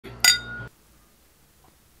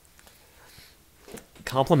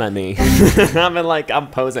compliment me. I'm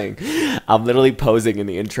posing. I'm literally posing in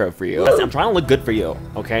the intro for you. I'm trying to look good for you,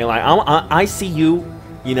 okay? Like, I see you,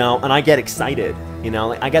 you know, and I get excited, you know?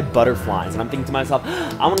 Like, I get butterflies, and I'm thinking to myself,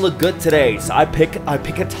 I want to look good today, so I pick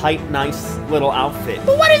a tight, nice little outfit.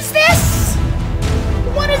 But what is this?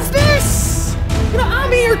 What is this? You know,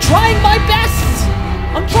 I'm here trying my best.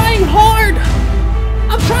 I'm trying hard.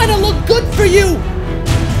 I'm trying to look good for you.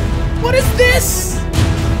 What is this?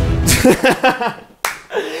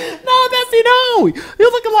 No, Bessie, no!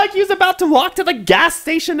 You're looking like you're about to walk to the gas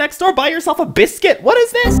station next door, buy yourself a biscuit. What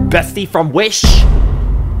is this? Bestie from Wish.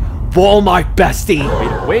 Walmart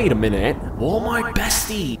Bestie. Wait a minute. Walmart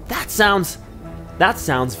Bestie. That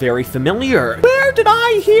sounds very familiar. Where did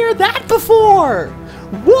I hear that before?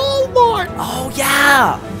 Walmart. Oh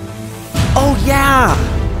yeah. Oh yeah.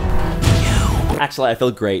 Actually, I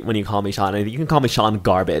feel great when you call me Sean. You can call me Sean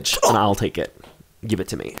Garbage, and I'll take it. Give it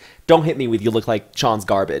to me. Don't hit me with you look like Sean's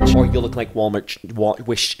garbage, or you look like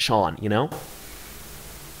Wish Sean, you know?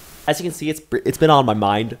 As you can see, it's been on my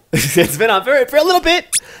mind. It's been on for a little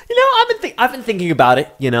bit. You know, I've been thinking about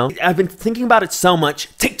it, you know? I've been thinking about it so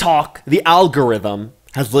much. TikTok, the algorithm,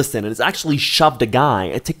 has listened, and it's actually shoved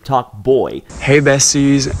a TikTok boy. Hey,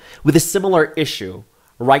 besties. With a similar issue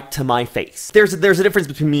right to my face. There's a difference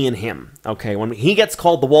between me and him, okay? When he gets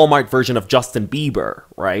called the Walmart version of Justin Bieber,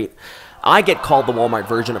 right? I get called the Walmart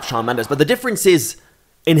version of Shawn Mendes, but the difference is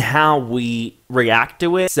in how we react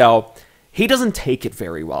to it. So he doesn't take it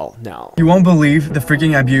very well, no. You won't believe the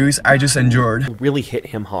freaking abuse I just endured. It really hit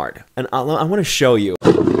him hard. And I want to show you.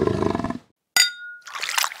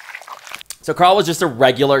 So Carl was just a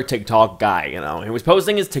regular TikTok guy, you know? He was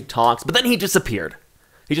posting his TikToks, but then he disappeared.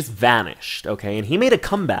 He just vanished, okay? And he made a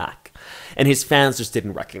comeback, and his fans just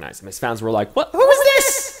didn't recognize him. His fans were like, what? Who is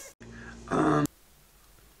this?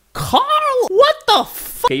 Carl? What the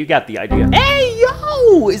fuck? Okay, you got the idea. Hey,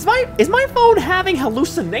 yo! Is my phone having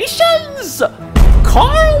hallucinations?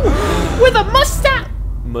 Carl? With a mustache?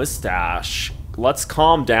 Mustache. Let's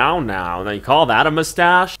calm down now. Now you call that a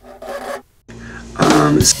mustache?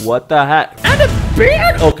 What the heck? And a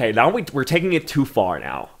beard? Okay, now we're taking it too far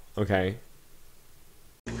now, okay?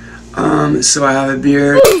 So I have a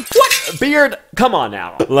beard. What? Beard? Come on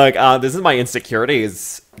now. Look, this is my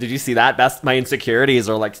insecurities. Did you see that? My insecurities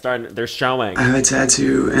are like they're showing. I have a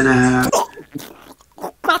tattoo and I have...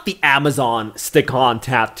 Not the Amazon stick-on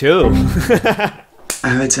tattoo. I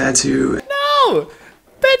have a tattoo. No!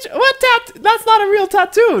 Bitch, what tattoo? That's not a real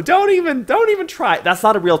tattoo. Don't even try. That's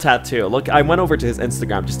not a real tattoo. Look, I went over to his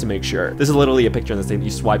Instagram just to make sure. This is literally a picture in the same.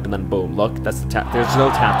 You swipe and then boom. Look, that's the there's no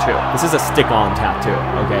tattoo. This is a stick-on tattoo.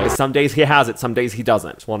 Okay. Some days he has it. Some days he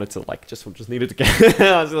doesn't. Just wanted to like, just needed to get.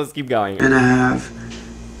 Let's keep going. And I have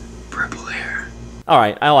purple hair. All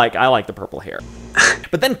right. I like the purple hair.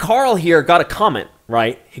 But then Carl here got a comment.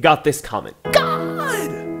 Right? He got this comment.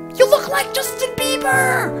 God, you look like Justin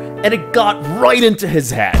Bieber. And it got right into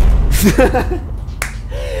his head.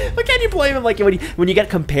 But can you blame him? Like when you get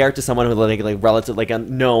compared to someone who's like relative, like a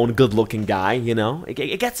known, good-looking guy, you know,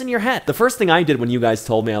 it gets in your head. The first thing I did when you guys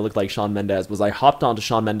told me I looked like Shawn Mendes was I hopped onto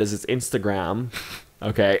Shawn Mendes' Instagram.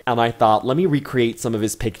 Okay, and I thought, let me recreate some of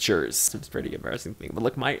his pictures. It's a pretty embarrassing thing, but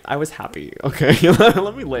look, I was happy, okay?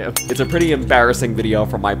 Let me live. It's a pretty embarrassing video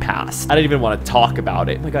from my past. I didn't even want to talk about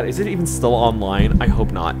it. Oh my god, is it even still online? I hope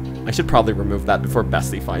not. I should probably remove that before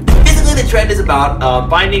Bessie finds it. Basically, the trend is about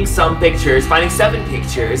finding 7 pictures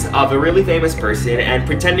of a really famous person and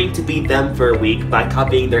pretending to be them for a week by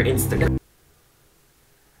copying their Instagram.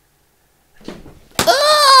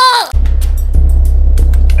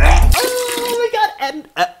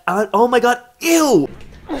 Oh my god, ew!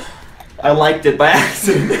 I liked it by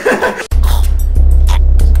accident.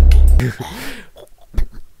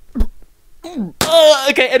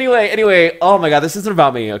 Okay, anyway, oh my god, this isn't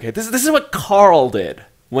about me, okay? This is what Carl did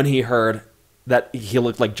when he heard that he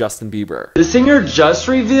looked like Justin Bieber. The singer just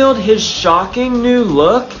revealed his shocking new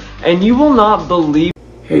look, and you will not believe—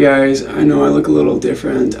 Hey guys, I know I look a little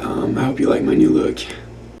different. I hope you like my new look.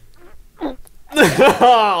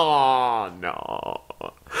 Oh no.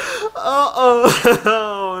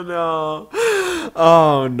 Oh no.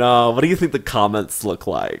 Oh no. What do you think the comments look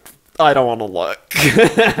like? I don't want to look.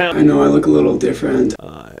 I know I look a little different.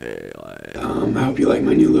 I hope you like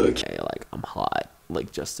my new look. I'm hot,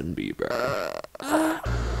 like Justin Bieber.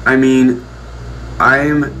 I mean,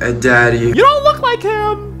 I'm a daddy. You don't look like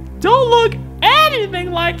him. Don't look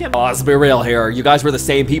anything like him. Oh, let's be real here. You guys were the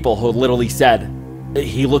same people who literally said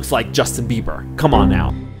he looks like Justin Bieber. Come on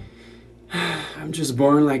now. I'm just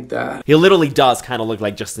born like that. He literally does kind of look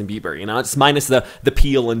like Justin Bieber, you know? It's minus the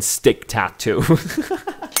peel and stick tattoo.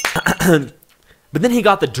 But then he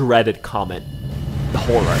got the dreaded comment.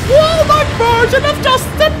 horror. Walmart version of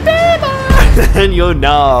Justin Bieber! And you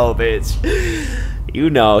know, bitch. You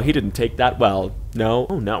know, he didn't take that well. No?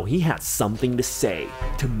 Oh no, he had something to say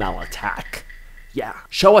to Malatak. Yeah,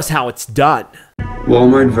 show us how it's done.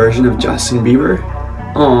 Walmart version of Justin Bieber?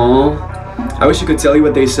 Aww. I wish I could tell you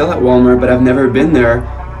what they sell at Walmart, but I've never been there.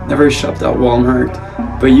 Never shopped at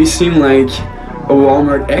Walmart. But you seem like a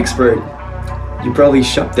Walmart expert. You probably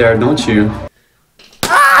shop there, don't you?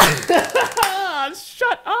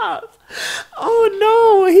 Shut up! Oh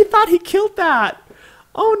no, he thought he killed that.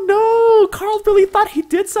 Oh no, Carl really thought he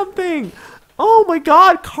did something. Oh my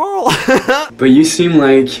god, Carl. But you seem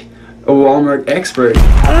like a Walmart expert.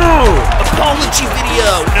 Oh, apology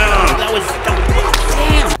video. No, that was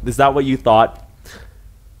damn. Is that what you thought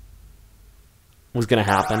was gonna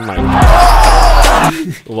happen? Like,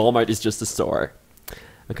 Walmart is just a store.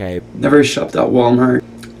 Okay. Never shopped at Walmart.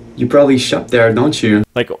 You probably shop there, don't you?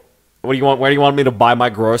 Like, what do you want? Where do you want me to buy my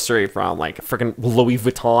grocery from? Like, freaking Louis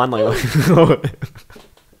Vuitton? Like,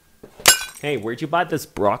 hey, where'd you buy this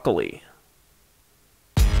broccoli?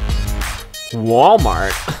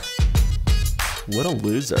 Walmart. What a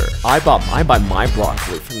loser. I buy my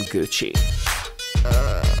broccoli from Gucci.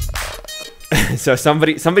 So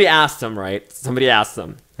somebody asked him, right? Somebody asked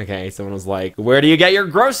him. Okay, someone was like, where do you get your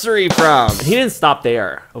grocery from? And he didn't stop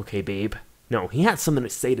there. Okay, babe. No, he had something to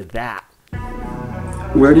say to that.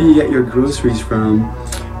 Where do you get your groceries from?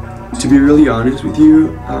 To be really honest with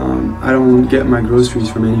you, I don't get my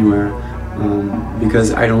groceries from anywhere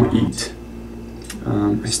because I don't eat.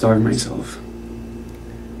 I starve myself.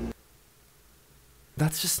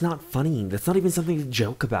 That's just not funny. That's not even something to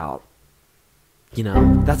joke about. You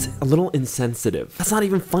know, that's a little insensitive. That's not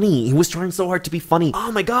even funny. He was trying so hard to be funny.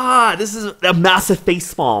 Oh my god, this is a massive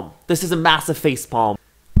facepalm. This is a massive facepalm.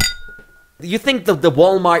 You think the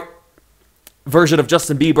Walmart version of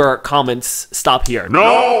Justin Bieber comments stop here?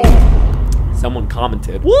 No! Someone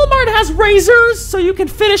commented, Walmart has razors so you can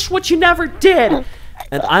finish what you never did.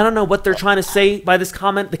 And I don't know what they're trying to say by this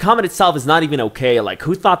comment. The comment itself is not even okay. Like,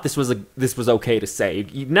 who thought this was okay to say?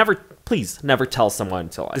 You never, please, never tell someone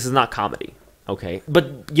to. This is not comedy. Okay, but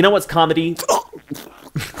you know what's comedy?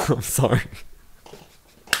 I'm sorry.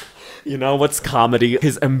 You know what's comedy?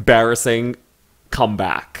 His embarrassing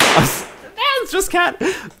comeback. Man, just can't.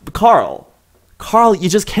 Carl, you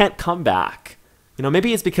just can't come back. You know,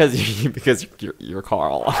 maybe it's because you're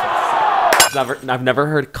Carl. I've never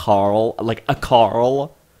heard Carl, like a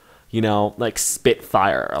Carl, you know, like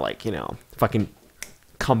Spitfire or like, you know, fucking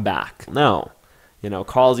come back. No, you know,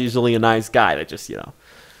 Carl's usually a nice guy that just, you know.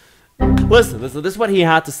 Listen, this is what he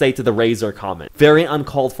had to say to the razor comment. Very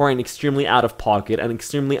uncalled for and extremely out of pocket and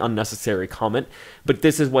extremely unnecessary comment, but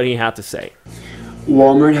this is what he had to say.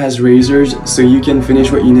 Walmart has razors so you can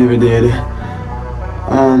finish what you never did.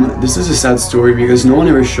 This is a sad story because no one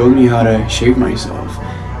ever showed me how to shave myself.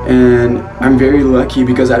 And I'm very lucky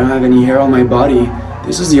because I don't have any hair on my body.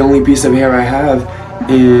 This is the only piece of hair I have,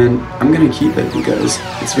 and I'm gonna keep it because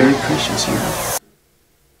it's very precious, you know.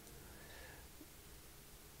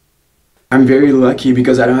 I'm very lucky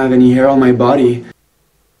because I don't have any hair on my body.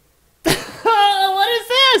 What is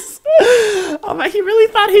this? Oh my, he really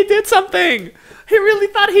thought he did something. He really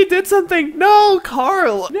thought he did something. No,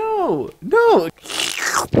 Carl. No.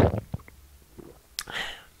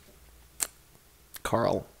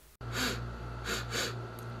 Carl.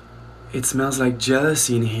 It smells like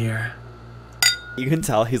jealousy in here. You can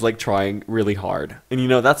tell he's like trying really hard. And you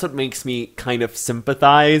know, that's what makes me kind of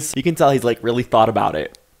sympathize. You can tell he's like really thought about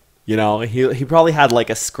it. You know, he probably had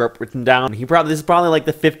like a script written down. This is probably like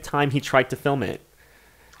the 5th time he tried to film it.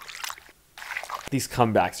 These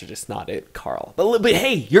comebacks are just not it, Carl. But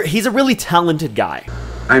hey, he's a really talented guy.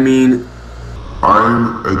 I mean,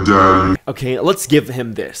 I'm a daddy. Okay, let's give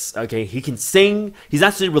him this. Okay, he can sing. He's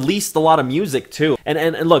actually released a lot of music too.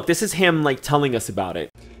 And look, this is him like telling us about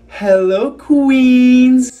it. hello,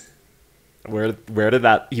 queens. Where did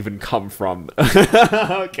that even come from?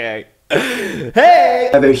 Okay. Hey!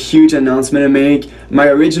 I have a huge announcement to make. My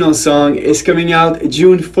original song is coming out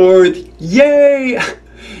June 4th. Yay!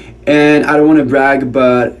 And I don't want to brag,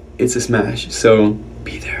 but it's a smash. So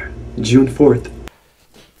be there. June 4th.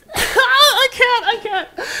 I can't.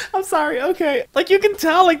 I'm sorry. Okay. Like you can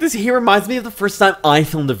tell, like he reminds me of the first time I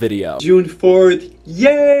filmed a video. June 4th.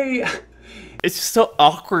 Yay! It's just so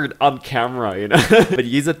awkward on camera, you know? But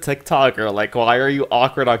he's a TikToker, like, why are you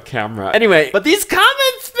awkward on camera? Anyway, but these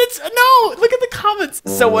comments, no, look at the comments.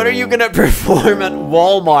 So when are you gonna perform at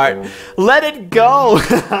Walmart? Let it go.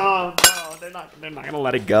 Oh, no, they're not gonna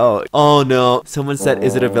let it go. Oh no, someone said,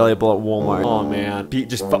 is it available at Walmart? Oh man,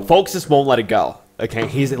 folks just won't let it go. Okay,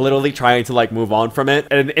 he's literally trying to like move on from it,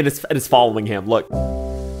 and it's following him. Look.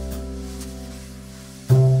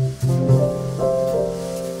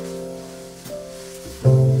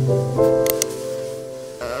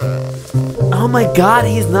 Oh my god,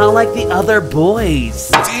 he's not like the other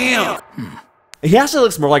boys. Damn. He actually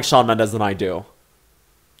looks more like Shawn Mendes than I do.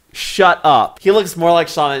 Shut up. He looks more like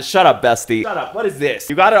Shawn Mendes. Shut up, bestie. Shut up. What is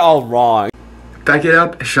this? You got it all wrong. Back it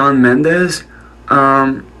up, Shawn Mendes.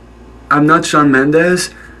 I'm not Shawn Mendes,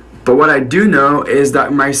 but what I do know is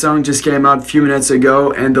that my song just came out a few minutes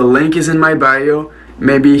ago and the link is in my bio.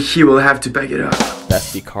 Maybe he will have to back it up.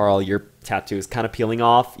 Bestie Carl, your tattoo is kind of peeling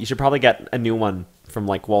off. You should probably get a new one from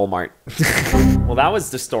like Walmart. Well, that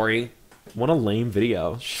was the story. What a lame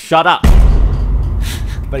video. Shut up.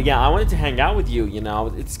 But yeah, I wanted to hang out with you, you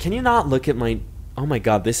know. Can you not look at my... Oh my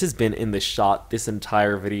god, this has been in the shot this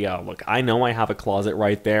entire video. Look, I know I have a closet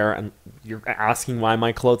right there, and you're asking why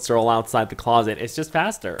my clothes are all outside the closet. It's just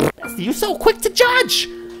faster. You're so quick to judge!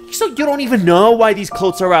 You don't even know why these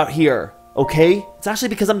clothes are out here, okay? It's actually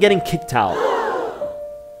because I'm getting kicked out.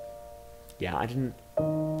 Yeah, I didn't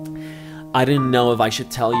know if I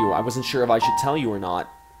should tell you. I wasn't sure if I should tell you or not.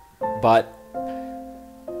 But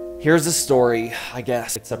here's the story, I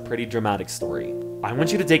guess. It's a pretty dramatic story. I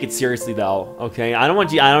want you to take it seriously though, okay? I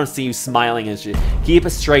don't see you smiling and shit. Keep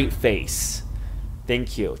a straight face.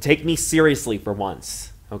 Thank you. Take me seriously for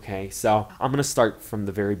once, okay? So I'm gonna start from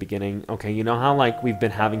the very beginning, okay? You know how like we've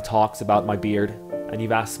been having talks about my beard and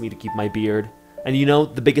you've asked me to keep my beard? And you know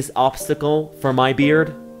the biggest obstacle for my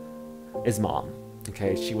beard is mom,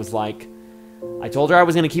 okay? She was like, I told her I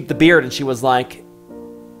was gonna keep the beard and she was like,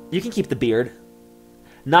 you can keep the beard.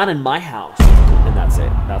 Not in my house. And that's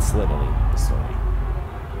it. That's literally the story.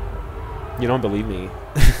 You don't believe me.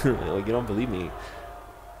 Like, you don't believe me.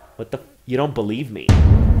 What the... You don't believe me.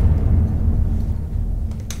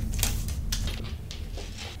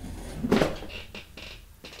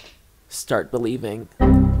 Start believing.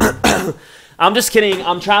 I'm just kidding.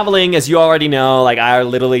 I'm traveling, as you already know. Like, I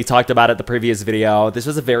literally talked about it the previous video. This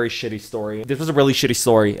was a very shitty story. This was a really shitty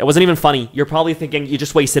story. It wasn't even funny. You're probably thinking you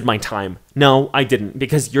just wasted my time. No, I didn't,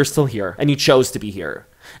 because you're still here, and you chose to be here.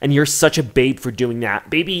 And you're such a babe for doing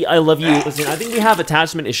that. Baby, I love you. Listen, I think we have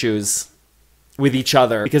attachment issues with each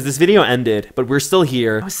other, because this video ended, but we're still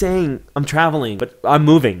here. I was saying I'm traveling, but I'm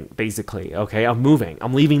moving, basically, okay? I'm moving.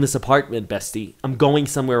 I'm leaving this apartment, bestie. I'm going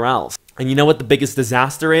somewhere else. And you know what the biggest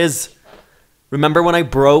disaster is? Remember when I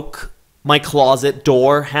broke my closet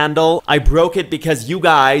door handle? I broke it because you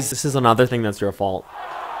guys... This is another thing that's your fault.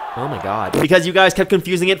 Oh my god. Because you guys kept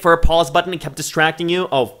confusing it for a pause button and kept distracting you?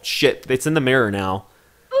 Oh shit, it's in the mirror now.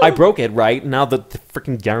 I broke it, right? Now the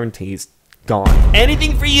freaking guarantee's gone.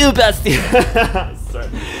 Anything for you, bestie.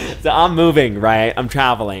 So I'm moving, right? I'm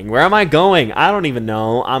traveling. Where am I going? I don't even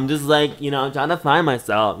know. I'm just like, you know, I'm trying to find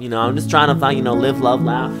myself. You know, I'm just trying to find, you know, live, love,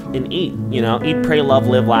 laugh, and eat. You know, eat, pray, love,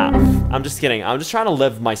 live, laugh. I'm just kidding. I'm just trying to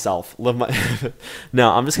live myself. Live my...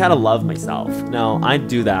 No, I'm just kind of love myself. No, I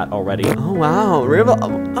do that already. Oh, wow. Rebal.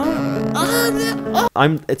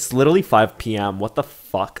 It's literally 5 p.m. What the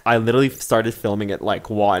fuck? I literally started filming at like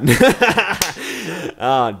 1.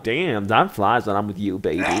 Oh, damn. Time flies when I'm with you,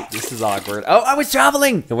 baby. This is awkward. Oh, I was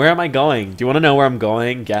traveling. Where am I going? Do you want to know where I'm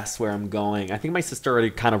going? Guess where I'm going. I think my sister already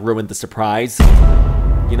kind of ruined the surprise.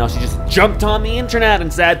 You know, she just jumped on the internet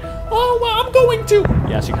and said, oh, well, I'm going to.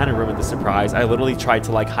 Yeah, she kind of ruined the surprise. I literally tried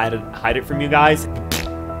to like hide it from you guys.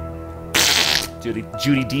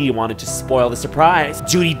 Judy D wanted to spoil the surprise.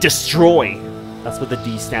 Judy Destroy. That's what the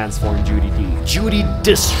D stands for in Judy D. Judy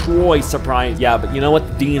Destroy surprise. Yeah, but you know what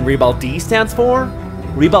the D in Rebal D stands for?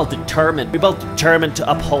 Rebal Determined. Rebal Determined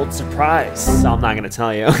to uphold surprise. So I'm not gonna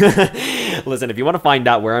tell you. Listen, if you want to find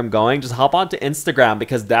out where I'm going, just hop onto Instagram,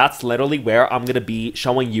 because that's literally where I'm gonna be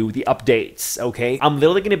showing you the updates, okay? I'm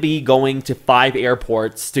literally gonna be going to 5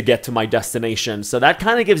 airports to get to my destination. So that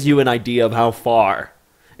kind of gives you an idea of how far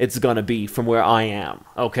it's gonna be from where I am,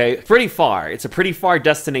 okay? Pretty far. It's a pretty far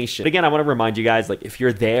destination. Again, I want to remind you guys, like, if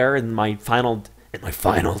you're there in my final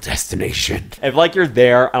destination, if like you're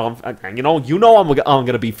there, you know I'm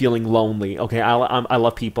gonna be feeling lonely, okay? I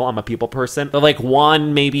love people. I'm a people person. But like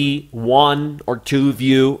maybe one or two of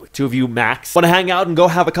you max want to hang out and go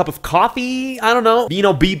have a cup of coffee. I don't know. You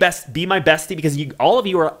know, be my bestie, because all of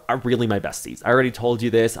you are really my besties. I already told you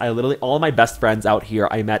this. All of my best friends out here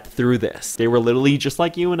I met through this. They were literally just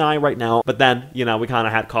like you and I right now. But then, you know, we kind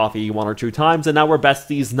of had coffee 1 or 2 times, and now we're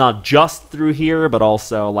besties, not just through here, but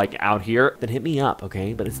also like out here. Then hit me up,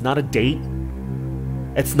 okay? But it's not a date.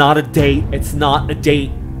 It's not a date. It's not a date.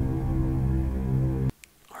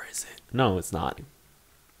 Or is it? No, it's not.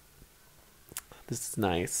 This is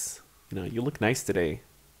nice. You know, you look nice today.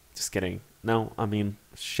 Just kidding. No, I mean,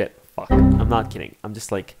 shit, fuck. I'm not kidding. I'm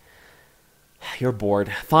just like, you're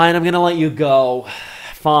bored. Fine, I'm gonna let you go.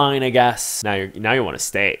 Fine, I guess. Now you want to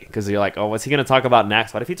stay because you're like, oh, what's he gonna talk about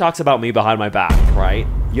next? What if he talks about me behind my back, right?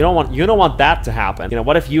 You don't want that to happen. You know,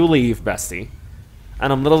 what if you leave, bestie?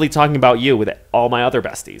 And I'm literally talking about you with all my other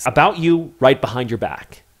besties. About you right behind your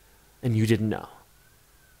back. And you didn't know.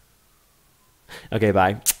 Okay,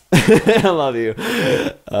 bye. I love you.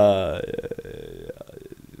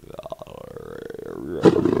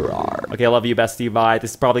 Okay, I love you, bestie. Bye.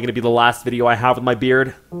 This is probably gonna be the last video I have with my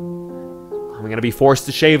beard. I'm gonna be forced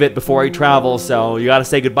to shave it before I travel, so you gotta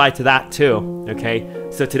say goodbye to that too, okay?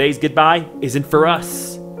 So today's goodbye isn't for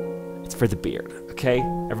us. It's for the beard, okay?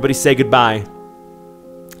 Everybody say goodbye.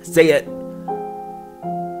 Say it.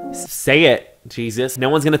 Say it, Jesus. No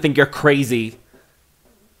one's gonna think you're crazy.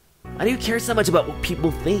 Why do you care so much about what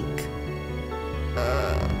people think?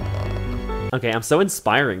 Okay, I'm so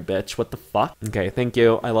inspiring, bitch. What the fuck? Okay, thank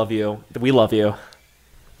you. I love you. We love you.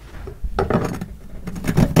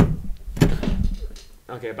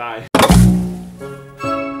 Okay, bye.